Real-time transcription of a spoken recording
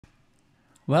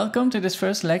Welcome to this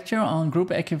first lecture on group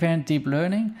equivariant deep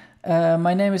learning.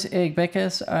 My name is Erik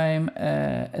Bekkes. I'm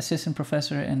assistant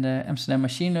professor in the Amsterdam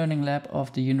Machine Learning Lab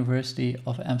of the University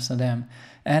of Amsterdam.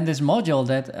 And this module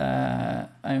that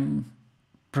I'm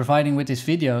providing with these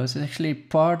videos is actually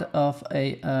part of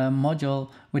a module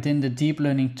within the Deep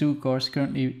Learning 2 course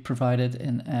currently provided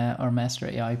in our Master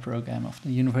AI program of the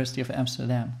University of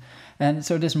Amsterdam. And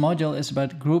so this module is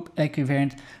about group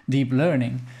equivariant deep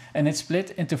learning. And it's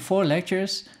split into 4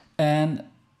 lectures. And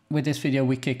with this video,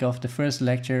 we kick off the first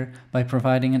lecture by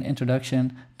providing an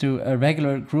introduction to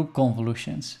regular group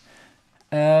convolutions.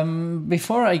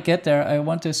 Before I get there, I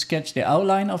want to sketch the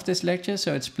outline of this lecture.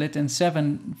 So it's split in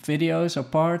 7 videos or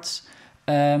parts.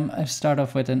 I start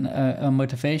off with a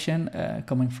motivation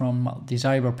coming from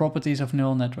desirable properties of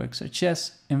neural networks, such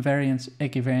as invariance,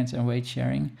 equivariance, and weight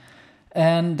sharing.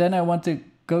 And then I want to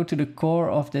go to the core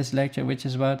of this lecture, which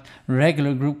is about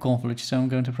regular group convolutions. So I'm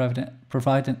going to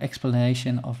provide an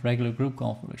explanation of regular group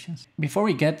convolutions. Before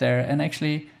we get there, and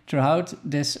actually throughout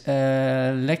this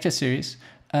lecture series,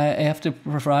 I have to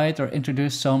provide or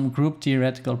introduce some group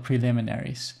theoretical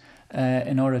preliminaries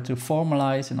in order to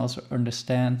formalize and also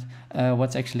understand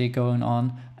what's actually going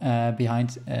on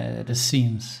behind the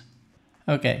scenes.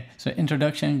 Okay, so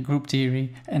introduction, group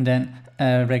theory, and then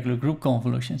regular group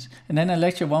convolutions. And then in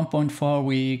lecture 1.4,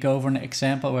 we go over an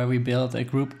example where we build a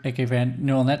group equivariant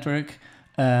neural network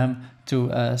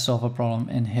to solve a problem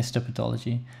in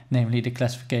histopathology, namely the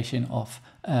classification of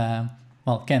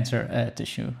cancer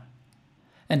tissue.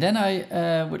 And then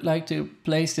I would like to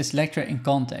place this lecture in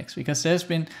context, because there's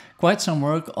been quite some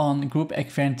work on group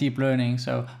equivariant deep learning.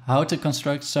 So how to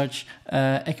construct such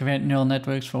equivariant neural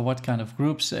networks, for what kind of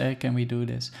groups can we do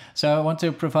this? So I want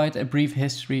to provide a brief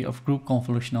history of group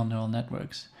convolutional neural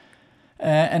networks.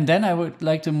 And then I would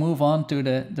like to move on to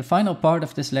the final part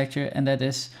of this lecture, and that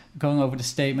is going over the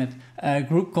statement,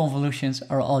 group convolutions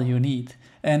are all you need.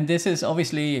 And this is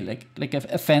obviously like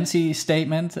a fancy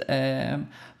statement,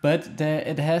 but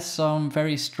it has some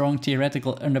very strong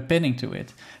theoretical underpinning to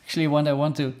it. Actually, what I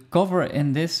want to cover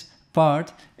in this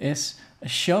part is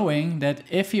showing that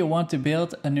if you want to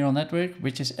build a neural network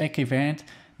which is equivariant,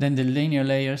 then the linear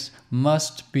layers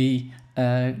must be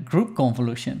group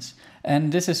convolutions.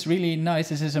 And this is really nice.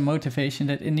 This is a motivation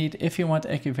that indeed, if you want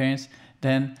equivariance,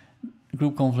 then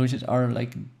group convolutions are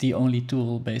like the only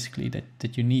tool basically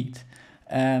that you need.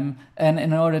 And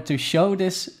in order to show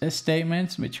this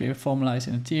statement, which we have formalized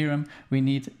in a theorem, we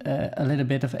need a little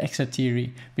bit of extra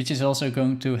theory, which is also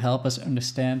going to help us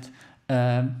understand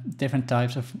different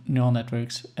types of neural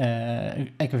networks,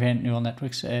 equivariant neural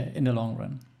networks in the long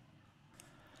run.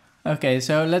 Okay,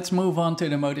 so let's move on to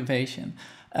the motivation.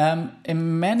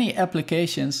 In many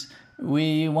applications,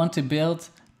 we want to build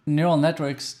neural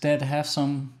networks that have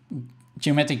some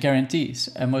geometric guarantees,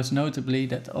 and most notably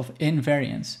that of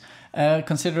invariance.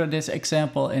 Consider this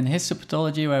example in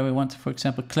histopathology, where we want to, for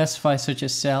example, classify such a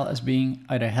cell as being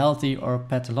either healthy or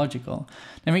pathological.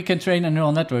 Then we can train a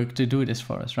neural network to do this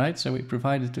for us, right? So we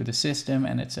provide it to the system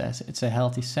and it says it's a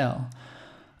healthy cell.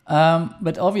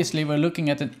 But obviously we're looking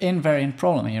at an invariant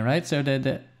problem here, right? So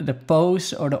the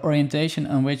pose or the orientation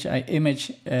on which I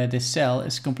image this cell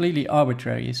is completely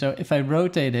arbitrary. So if I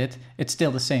rotate it, it's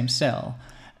still the same cell.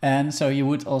 And so you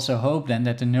would also hope then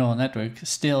that the neural network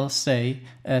still says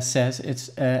it's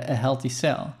a healthy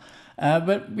cell.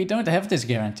 But we don't have this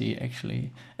guarantee,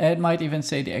 actually. It might even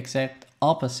say the exact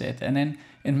opposite. And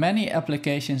in many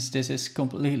applications, this is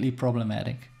completely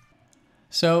problematic.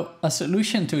 So a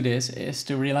solution to this is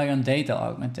to rely on data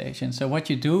augmentation. So what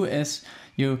you do is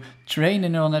you train the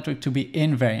neural network to be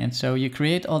invariant. So you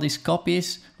create all these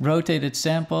copies, rotated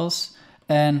samples,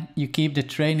 and you keep the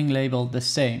training label the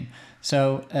same.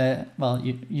 So,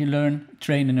 you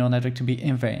train the neural network to be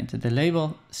invariant. The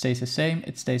label stays the same,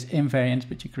 it stays invariant,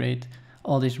 but you create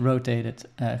all these rotated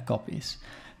copies.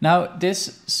 Now,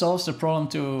 this solves the problem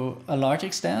to a large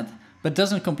extent, but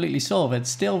doesn't completely solve it.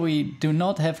 Still, we do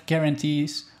not have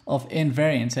guarantees of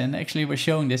invariance. And actually, we're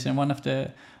showing this in one of the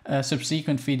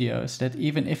subsequent videos, that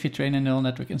even if you train a neural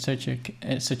network in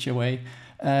such a way,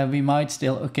 we might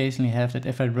still occasionally have that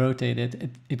if I rotate it,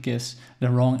 it gives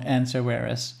the wrong answer,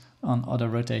 whereas on other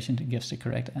rotations it gives the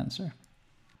correct answer.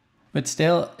 But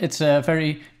still, it's a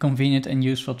very convenient and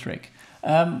useful trick.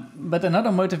 But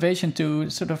another motivation to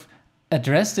sort of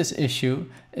address this issue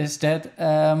is that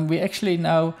we actually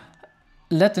now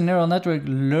let the neural network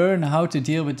learn how to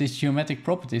deal with these geometric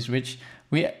properties, which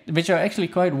are actually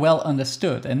quite well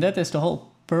understood. And that is the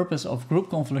whole purpose of group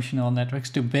convolutional neural networks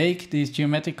to bake these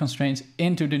geometric constraints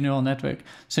into the neural network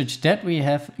such that we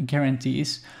have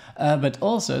guarantees, but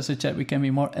also such that we can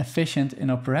be more efficient in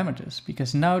our parameters,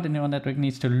 because now the neural network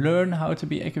needs to learn how to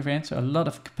be equivariant, so a lot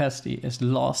of capacity is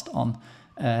lost on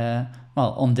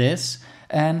this.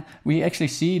 And we actually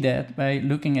see that by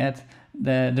looking at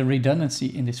the redundancy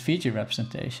in these feature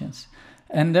representations.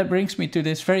 And that brings me to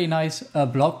this very nice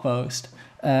blog post,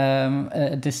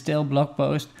 a distilled blog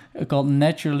post called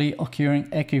Naturally Occurring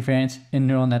Equivariance in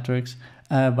Neural Networks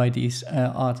by these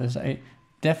authors. I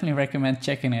definitely recommend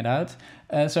checking it out.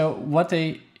 So what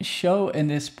they show in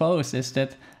this post is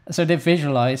that, so they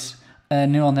visualize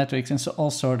neural networks in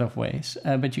all sorts of ways.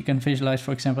 But you can visualize,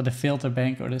 for example, the filter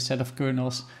bank or the set of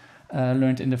kernels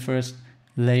learned in the first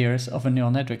layers of a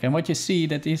neural network. And what you see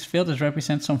that these filters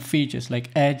represent some features like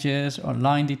edges or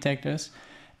line detectors.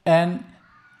 And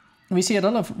we see a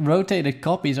lot of rotated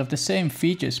copies of the same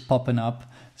features popping up.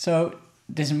 So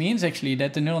this means actually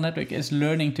that the neural network is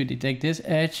learning to detect this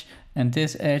edge and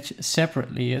this edge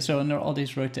separately. So under all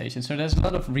these rotations. So there's a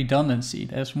lot of redundancy.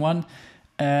 There's one,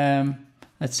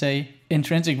 let's say,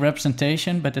 intrinsic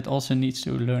representation, but it also needs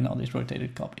to learn all these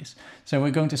rotated copies. So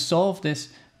we're going to solve this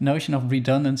notion of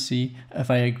redundancy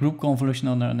via group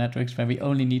convolutional neural networks, where we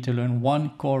only need to learn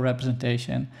one core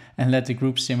representation and let the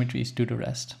group symmetries do the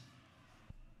rest.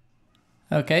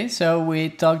 Okay, so we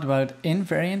talked about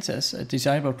invariance as a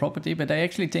desirable property, but I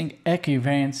actually think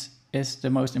equivariance is the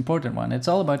most important one. It's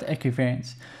all about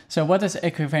equivariance. So what does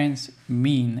equivariance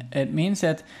mean? It means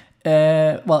that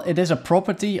it is a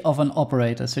property of an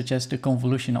operator, such as the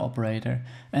convolution operator.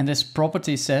 And this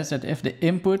property says that if the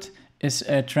input is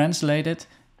translated,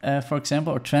 for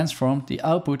example, or transformed, the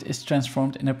output is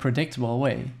transformed in a predictable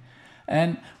way.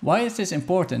 And why is this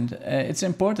important? It's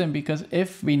important because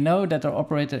if we know that our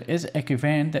operator is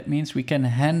equivariant, that means we can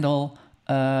handle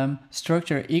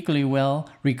structure equally well,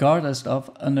 regardless of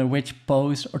under which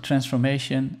pose or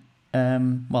transformation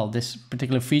this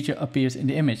particular feature appears in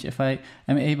the image. If I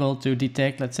am able to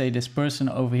detect, let's say, this person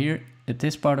over here at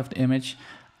this part of the image,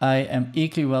 I am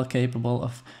equally well capable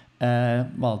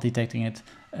of detecting it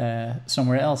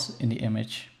somewhere else in the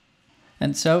image.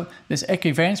 And so this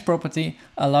equivariance property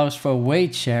allows for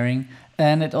weight sharing,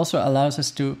 and it also allows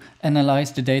us to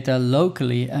analyze the data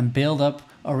locally and build up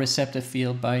our receptive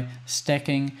field by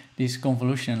stacking these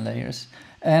convolution layers.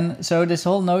 And so this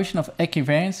whole notion of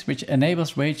equivariance, which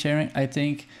enables weight sharing, I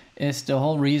think is the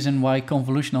whole reason why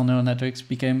convolutional neural networks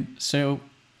became so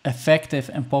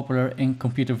effective and popular in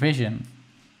computer vision.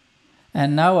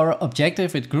 And now our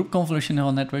objective with group convolutional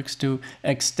neural networks to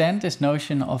extend this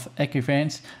notion of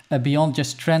equivariance beyond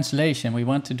just translation. We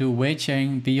want to do weight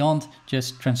sharing beyond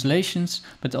just translations,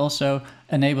 but also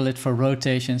enable it for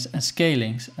rotations and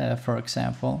scalings, for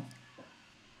example.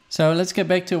 So let's get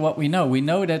back to what we know. We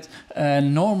know that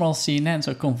normal CNNs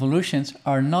or convolutions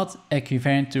are not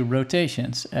equivariant to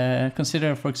rotations.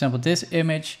 Consider, for example, this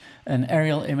image, an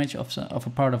aerial image of a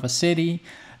part of a city.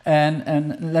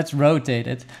 And let's rotate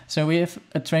it. So we have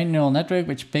a trained neural network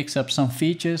which picks up some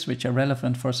features which are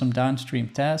relevant for some downstream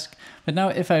task. But now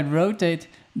if I rotate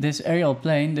this aerial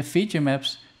plane, the feature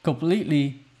maps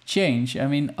completely change. I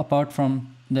mean, apart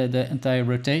from the entire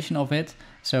rotation of it.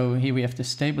 So here we have the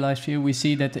stabilized view. We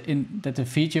see that the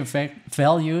feature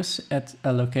values at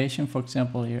a location, for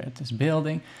example, here at this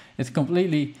building, it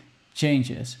completely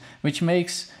changes, which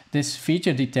makes this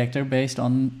feature detector based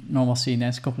on normal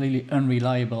CNNs completely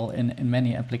unreliable in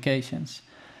many applications.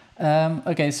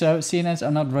 Okay, so CNNs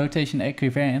are not rotation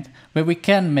equivariant, but we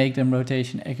can make them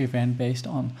rotation equivariant based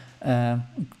on,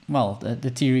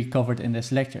 the theory covered in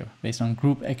this lecture, based on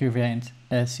group equivariant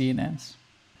CNNs.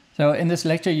 So in this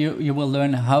lecture, you will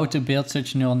learn how to build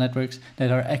such neural networks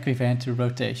that are equivariant to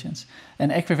rotations.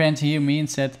 And equivariant here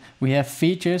means that we have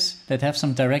features that have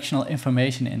some directional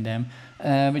information in them,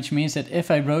 which means that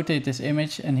if I rotate this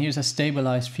image and here's a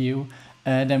stabilized view,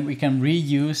 then we can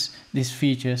reuse these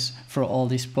features for all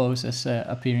these poses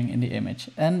appearing in the image.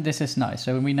 And this is nice.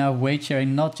 So we now have weight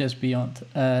sharing not just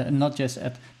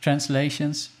at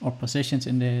translations or positions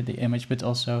in the image, but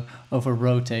also over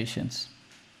rotations.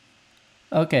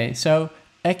 Okay, so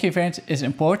equivariance is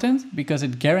important because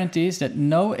it guarantees that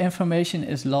no information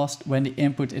is lost when the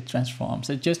input it transforms.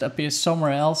 It just appears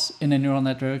somewhere else in the neural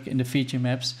network in the feature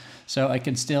maps, so I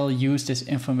can still use this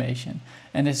information.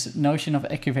 And this notion of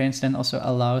equivariance then also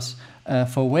allows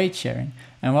for weight sharing.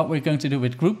 And what we're going to do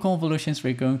with group convolutions,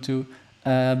 we're going to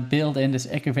build in this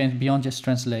equivariance beyond just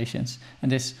translations. And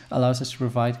this allows us to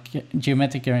provide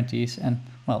geometric guarantees and,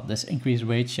 this increased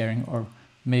weight sharing, or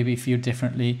maybe viewed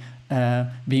differently,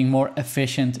 being more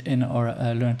efficient in our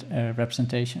learned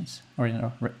representations, or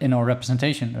in our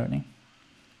representation learning.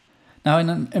 Now,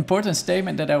 an important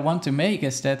statement that I want to make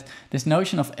is that this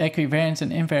notion of equivariance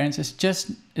and invariance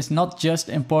is not just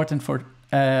important for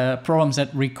problems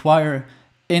that require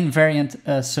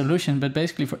invariant solution, but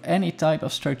basically for any type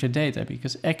of structured data,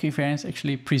 because equivariance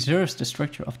actually preserves the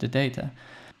structure of the data.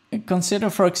 Consider,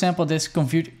 for example, this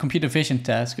computer vision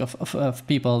task of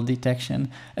people detection.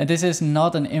 This is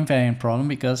not an invariant problem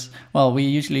because, well,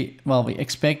 we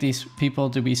expect these people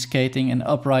to be skating in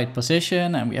upright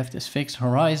position, and we have this fixed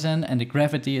horizon, and the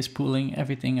gravity is pulling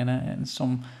everything in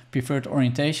some preferred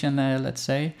orientation, let's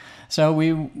say. So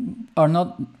we are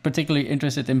not particularly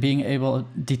interested in being able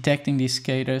detecting these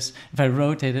skaters if I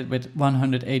rotate it with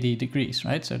 180 degrees,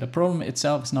 right? So the problem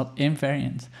itself is not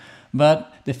invariant.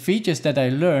 But the features that I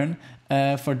learn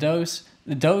for those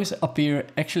appear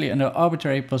actually under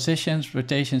arbitrary positions,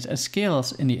 rotations, and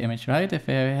scales in the image, right? If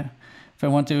I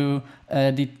want to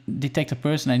detect a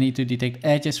person, I need to detect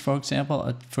edges, for example,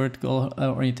 at vertical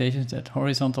orientations, at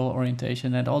horizontal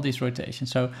orientation, and all these rotations.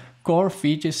 So core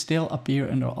features still appear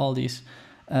under all these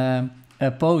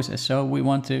poses. So we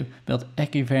want to build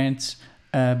equivariance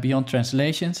beyond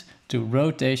translations to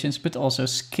rotations, but also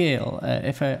scale.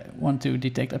 If I want to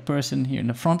detect a person here in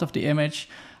the front of the image,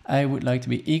 I would like to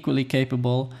be equally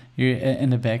capable here in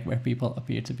the back where people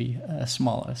appear to be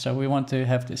smaller. So we want to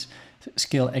have this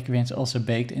scale equivariance also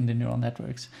baked in the neural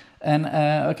networks. And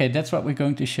okay, that's what we're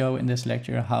going to show in this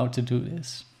lecture, how to do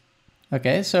this.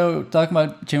 Okay, so talking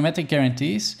about geometric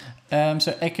guarantees.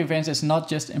 So equivariance is not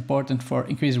just important for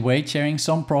increased weight sharing.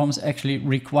 Some problems actually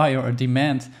require or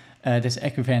demand this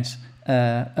equivariance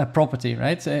property,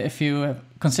 right? So if you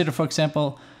consider, for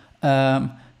example,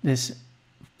 this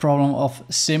problem of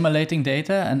simulating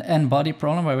data, an n-body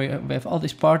problem where we have all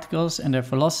these particles and their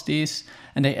velocities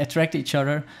and they attract each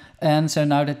other. And so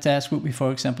now the task would be,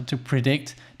 for example, to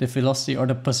predict the velocity or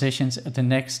the positions at the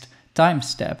next time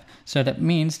step. So that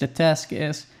means the task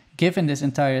is, given this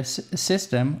entire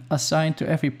system, assign to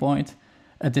every point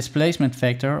a displacement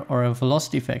vector or a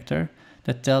velocity vector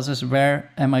that tells us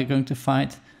where am I going to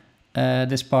find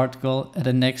this particle at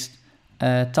the next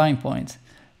time point.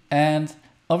 And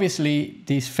obviously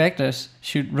these vectors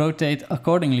should rotate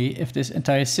accordingly if this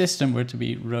entire system were to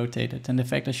be rotated, and the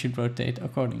vectors should rotate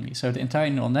accordingly. So the entire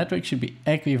neural network should be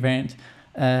equivariant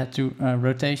to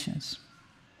rotations.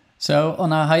 So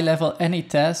on a high level, any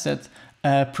task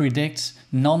that predicts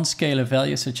non-scalar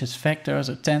values such as vectors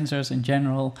or tensors in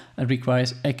general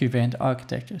requires equivariant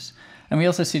architectures. And we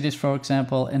also see this, for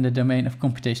example, in the domain of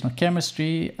computational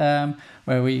chemistry,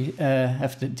 where we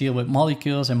have to deal with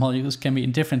molecules, and molecules can be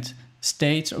in different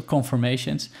states or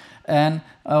conformations. And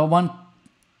one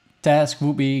task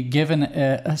would be given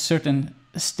a certain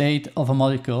state of a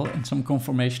molecule in some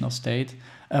conformational state,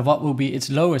 what will be its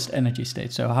lowest energy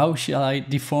state. So how shall I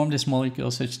deform this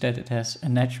molecule such that it has a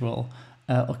natural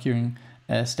occurring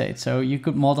state? So you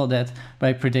could model that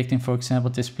by predicting, for example,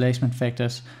 displacement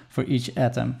vectors for each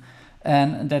atom.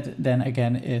 And that then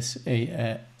again is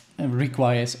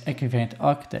requires equivariant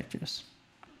architectures.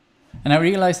 And I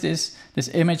realize this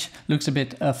image looks a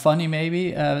bit funny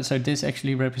maybe. So this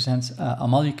actually represents a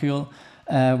molecule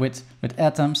with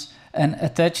atoms, and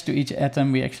attached to each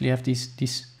atom we actually have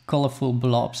these colorful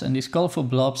blobs, and these colorful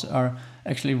blobs are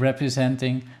actually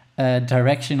representing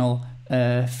directional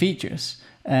features.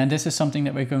 And this is something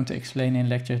that we're going to explain in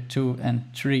lecture 2 and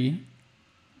 3.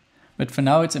 But for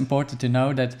now it's important to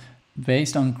know that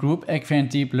based on group equivariant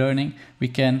deep learning, we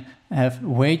can have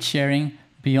weight sharing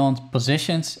beyond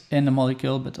positions in the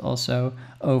molecule, but also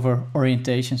over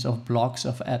orientations of blocks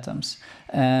of atoms.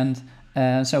 And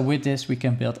so with this, we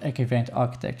can build equivariant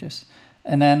architectures.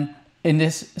 And then in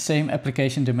this same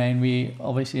application domain, we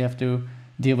obviously have to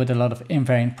deal with a lot of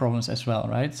invariant problems as well,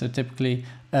 right? So typically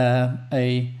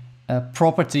a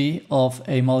property of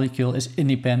a molecule is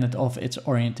independent of its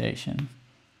orientation.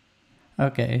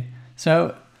 Okay,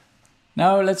 so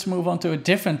now let's move on to a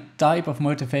different type of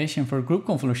motivation for group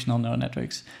convolutional neural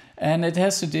networks. And it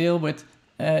has to deal with,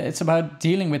 it's about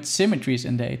dealing with symmetries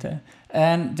in data.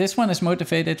 And this one is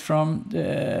motivated from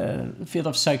the field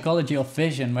of psychology of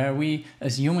vision, where we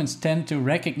as humans tend to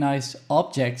recognize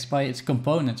objects by its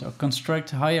components or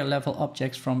construct higher level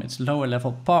objects from its lower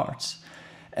level parts.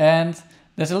 And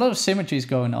there's a lot of symmetries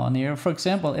going on here. For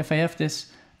example, if I have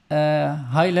this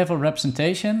high level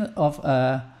representation of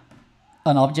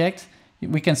an object,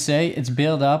 we can say it's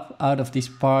built up out of these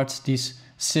parts, these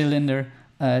cylinder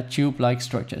tube-like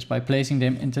structures, by placing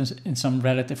them in some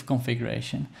relative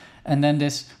configuration. And then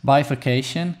this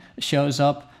bifurcation shows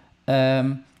up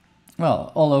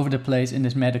well, all over the place in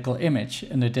this medical image,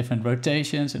 in the different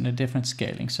rotations and the different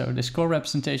scaling. So this core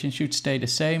representation should stay the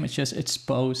same, it's just its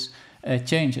pose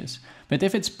changes. But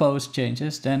if it's post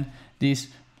changes, then these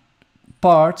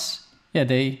parts,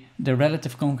 the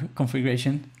relative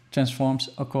configuration transforms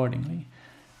accordingly.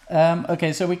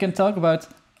 Okay, so we can talk about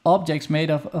objects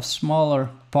made of smaller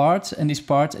parts, and these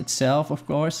parts itself, of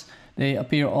course, they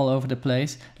appear all over the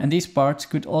place, and these parts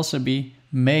could also be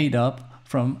made up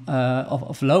from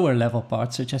of lower level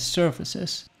parts such as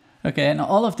surfaces. Okay, and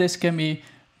all of this can be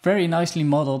very nicely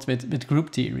modeled with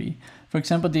group theory. For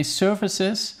example, these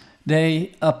surfaces,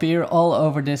 they appear all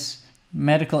over this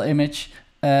medical image.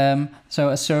 So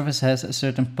a surface has a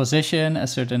certain position, a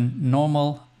certain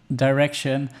normal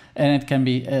direction, and it can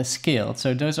be scaled.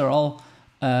 So those are all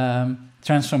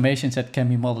transformations that can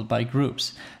be modeled by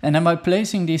groups. And then by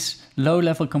placing these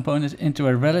low-level components into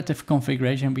a relative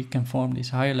configuration, we can form these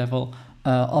higher-level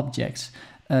objects,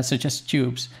 such as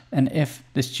tubes. And if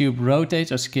this tube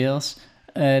rotates or scales,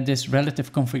 this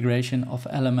relative configuration of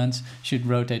elements should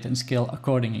rotate and scale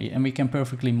accordingly. And we can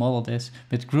perfectly model this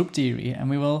with group theory. And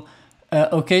we will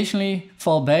occasionally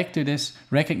fall back to this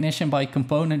recognition by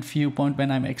component viewpoint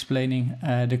when I'm explaining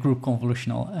the group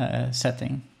convolutional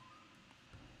setting.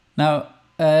 Now,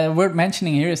 worth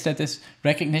mentioning here is that this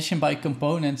recognition by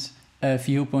components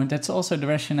viewpoint, that's also the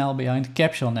rationale behind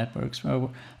capsule networks,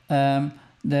 where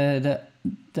the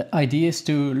idea is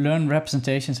to learn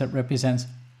representations that represent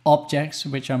objects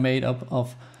which are made up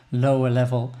of lower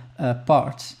level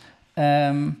parts.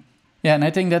 And I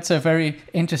think that's a very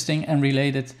interesting and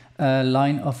related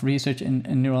line of research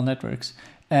in neural networks.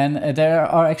 And there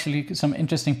are actually some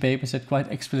interesting papers that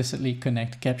quite explicitly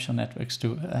connect capsule networks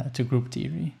to group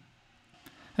theory.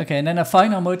 Okay, and then a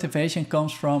final motivation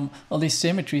comes from all these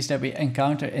symmetries that we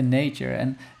encounter in nature.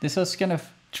 And this was kind of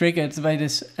triggered by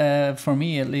this, for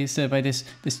me at least, by this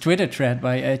Twitter thread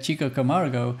by Chico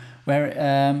Camargo,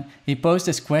 where he posed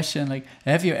this question like,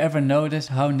 have you ever noticed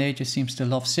how nature seems to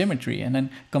love symmetry? And then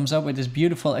comes up with these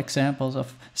beautiful examples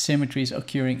of symmetries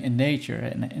occurring in nature,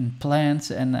 in plants,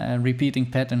 and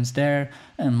repeating patterns there,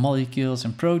 and molecules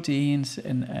and proteins,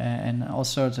 and all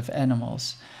sorts of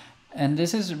animals. And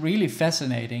this is really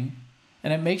fascinating,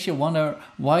 and it makes you wonder,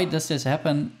 why does this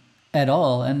happen at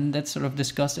all? And that's sort of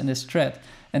discussed in this thread.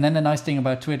 And then the nice thing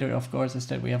about Twitter, of course, is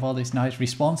that we have all these nice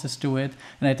responses to it.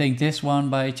 And I think this one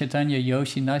by Chaitanya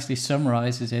Yoshi nicely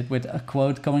summarizes it with a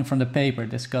quote coming from the paper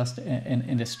discussed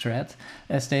in this thread,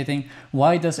 stating,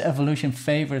 why does evolution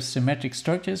favor symmetric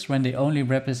structures when they only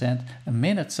represent a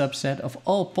minute subset of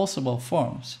all possible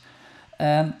forms?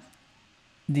 And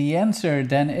the answer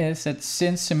then is that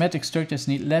since symmetric structures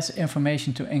need less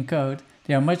information to encode,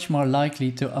 they are much more likely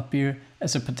to appear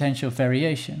as a potential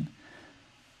variation.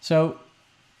 So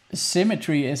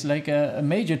symmetry is like a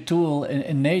major tool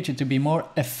in nature to be more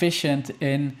efficient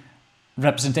in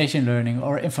representation learning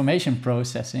or information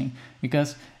processing,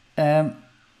 because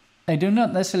I do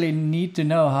not necessarily need to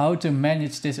know how to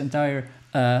manage this entire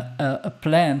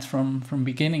plant from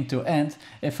beginning to end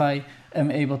if I am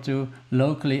able to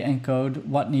locally encode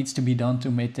what needs to be done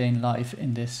to maintain life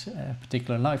in this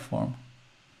particular life form.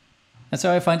 And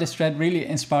so I find this thread really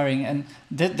inspiring, and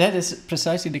that is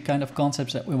precisely the kind of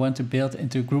concepts that we want to build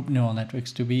into group neural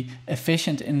networks, to be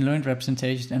efficient in learned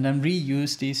representation and then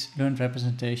reuse these learned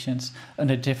representations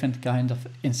under different kind of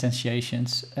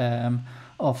instantiations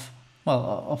of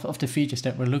the features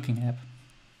that we're looking at.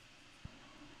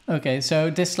 Okay, so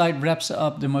this slide wraps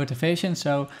up the motivation.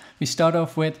 So we start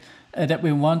off with that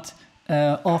we want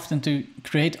often to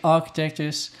create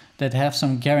architectures that have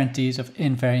some guarantees of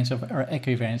invariance or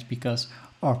equivariance, because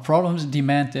our problems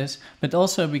demand this, but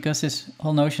also because this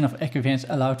whole notion of equivariance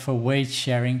allowed for weight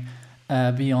sharing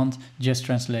beyond just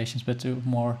translations, but to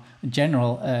more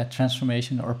general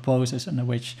transformation or poses under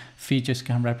which features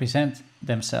can represent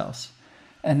themselves.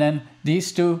 And then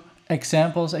these two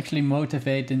examples actually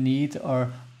motivate the need,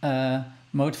 or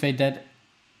motivate that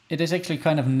it is actually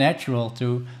kind of natural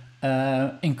to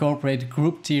incorporate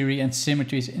group theory and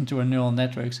symmetries into our neural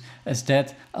networks, as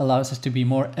that allows us to be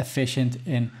more efficient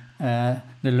in the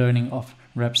learning of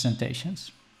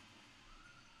representations.